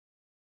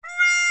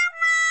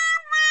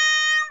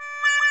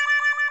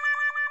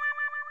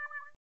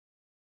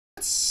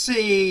Let's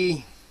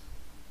see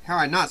how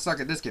I not suck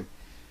at this game.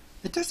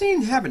 It doesn't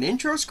even have an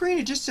intro screen.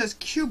 It just says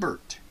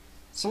Qbert.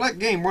 Select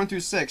game 1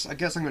 through 6. I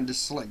guess I'm going to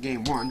just select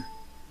game 1.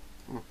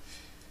 Oh,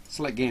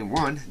 select game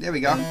 1. There we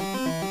go.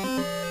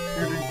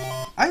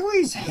 I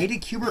always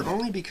hated Qbert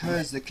only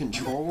because the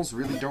controls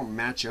really don't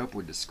match up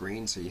with the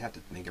screen, so you have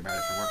to think about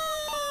it for a while.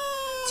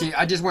 See,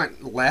 I just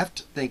went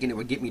left thinking it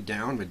would get me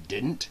down, but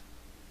didn't.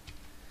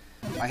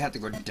 I had to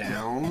go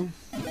down.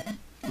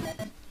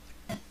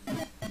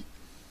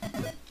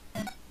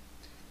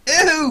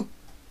 Ew!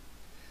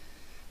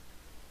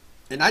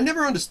 And I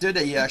never understood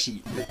that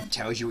it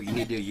tells you what you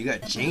need to do. You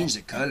gotta change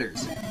the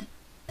colors.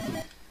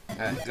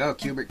 Alright, go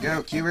Qbert,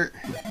 go Qbert.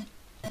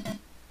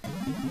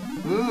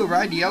 Ooh,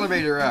 ride the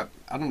elevator up.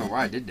 I don't know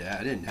why I did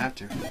that. I didn't have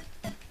to.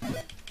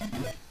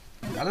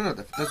 I don't know.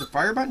 Does the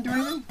fire button do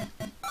anything?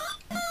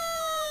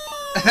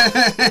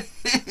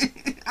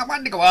 I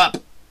wanted to go up.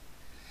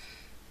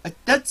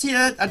 That's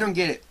it. I don't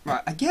get it.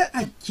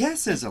 I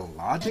guess there's a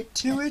logic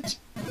to it,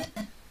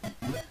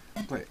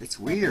 but it's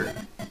weird.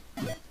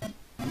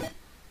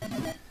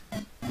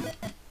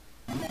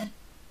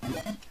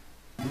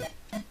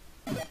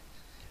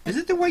 Is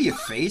it the way you're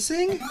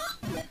facing?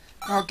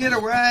 Oh, get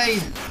away!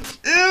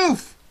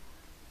 Oof!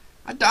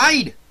 I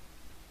died!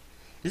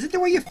 Is it the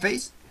way you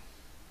face?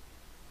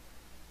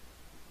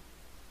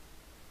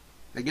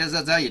 I guess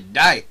that's how you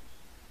die.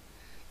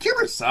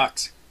 Qbert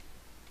sucks.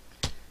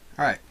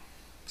 Alright.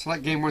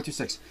 Select game 1 through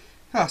 6.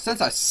 Oh, since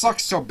I suck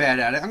so bad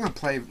at it, I'm gonna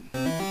play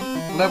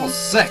level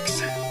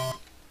 6.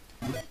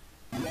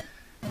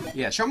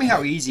 Yeah, show me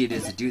how easy it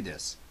is to do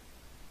this.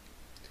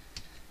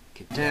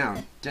 Get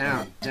down,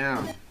 down,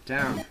 down,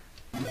 down.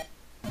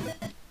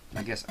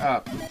 I guess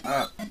up,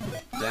 up,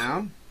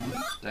 down,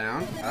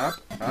 down,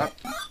 up, up.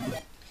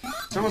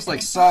 It's almost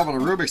like solving a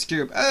Rubik's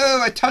Cube.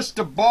 Oh, I touched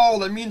the ball.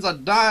 That means I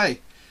die.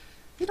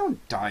 You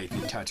don't die if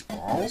you touch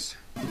balls.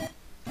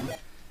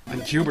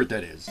 On Qbert,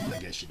 that is. I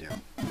guess you do.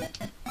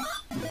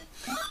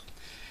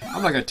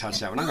 I'm not going to touch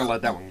that one. I'm going to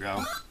let that one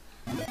go.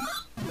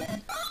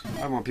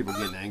 I don't want people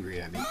getting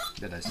angry at me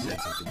that I said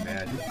something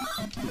bad.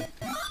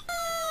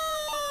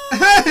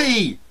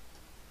 Hey!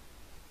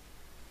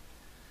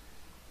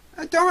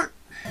 I don't...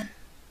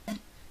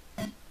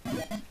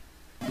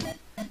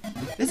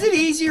 Is it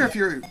easier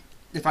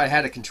if I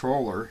had a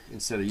controller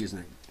instead of using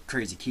a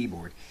crazy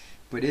keyboard?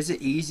 But is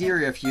it easier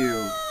if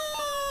you...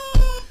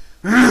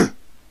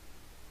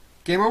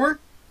 Game over?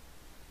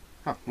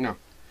 Oh, no.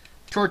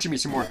 Torture me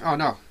some more. Oh,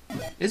 no.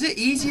 Is it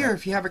easier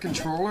if you have a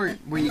controller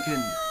where you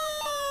can...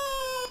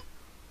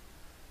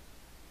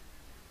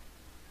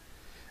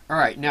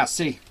 Alright, now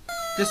see.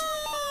 Just...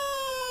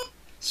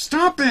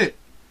 Stop it!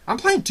 I'm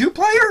playing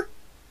 2-player?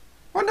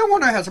 Well, no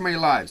wonder I have so many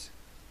lives.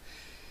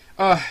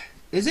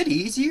 Is it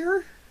easier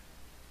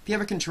if you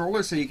have a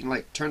controller so you can,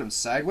 like, turn them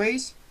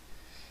sideways?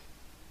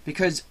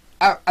 Because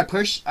I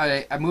push,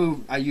 I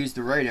move, I use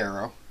the right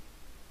arrow,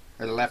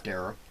 or the left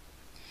arrow,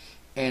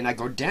 and I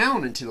go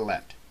down and to the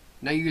left.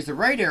 And I use the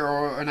right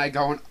arrow and I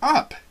go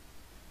up.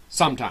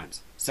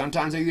 Sometimes.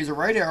 Sometimes I use the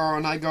right arrow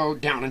and I go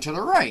down and to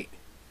the right.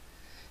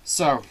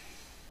 So,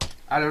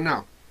 I don't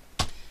know.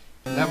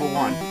 Level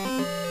 1.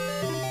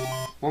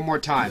 One more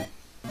time.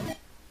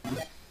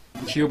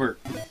 Qbert.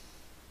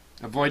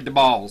 Avoid the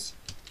balls.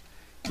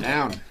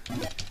 Down.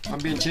 I'm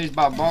being chased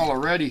by a ball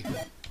already.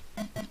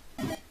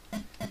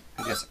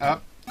 I guess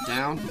up,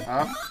 down,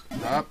 up,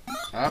 up,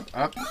 up,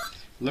 up.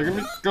 Look at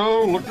me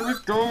go, look at me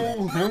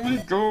go, let me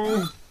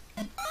go.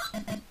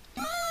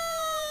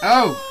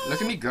 Oh,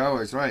 look at me go,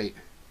 is right.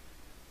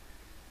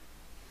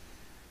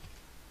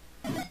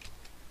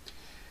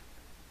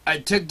 I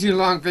took too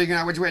long figuring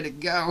out which way to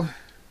go.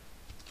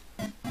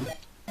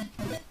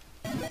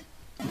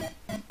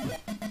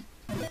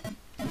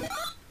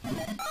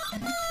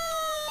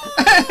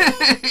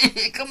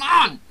 Come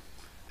on!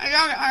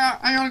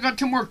 I only got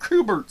 2 more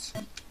Qberts.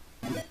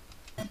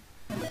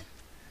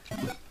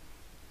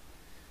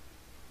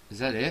 Is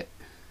that it?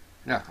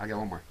 No, I got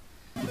 1 more.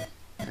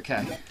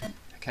 Okay.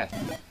 Okay.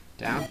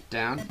 Down,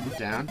 down,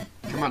 down.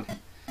 Come on.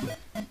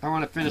 I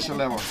want to finish the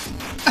level.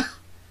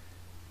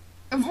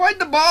 Avoid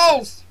the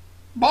balls!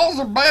 Balls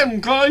are bad,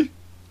 okay?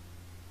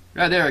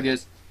 Right there it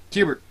is.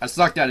 Qbert, I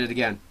sucked at it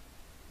again.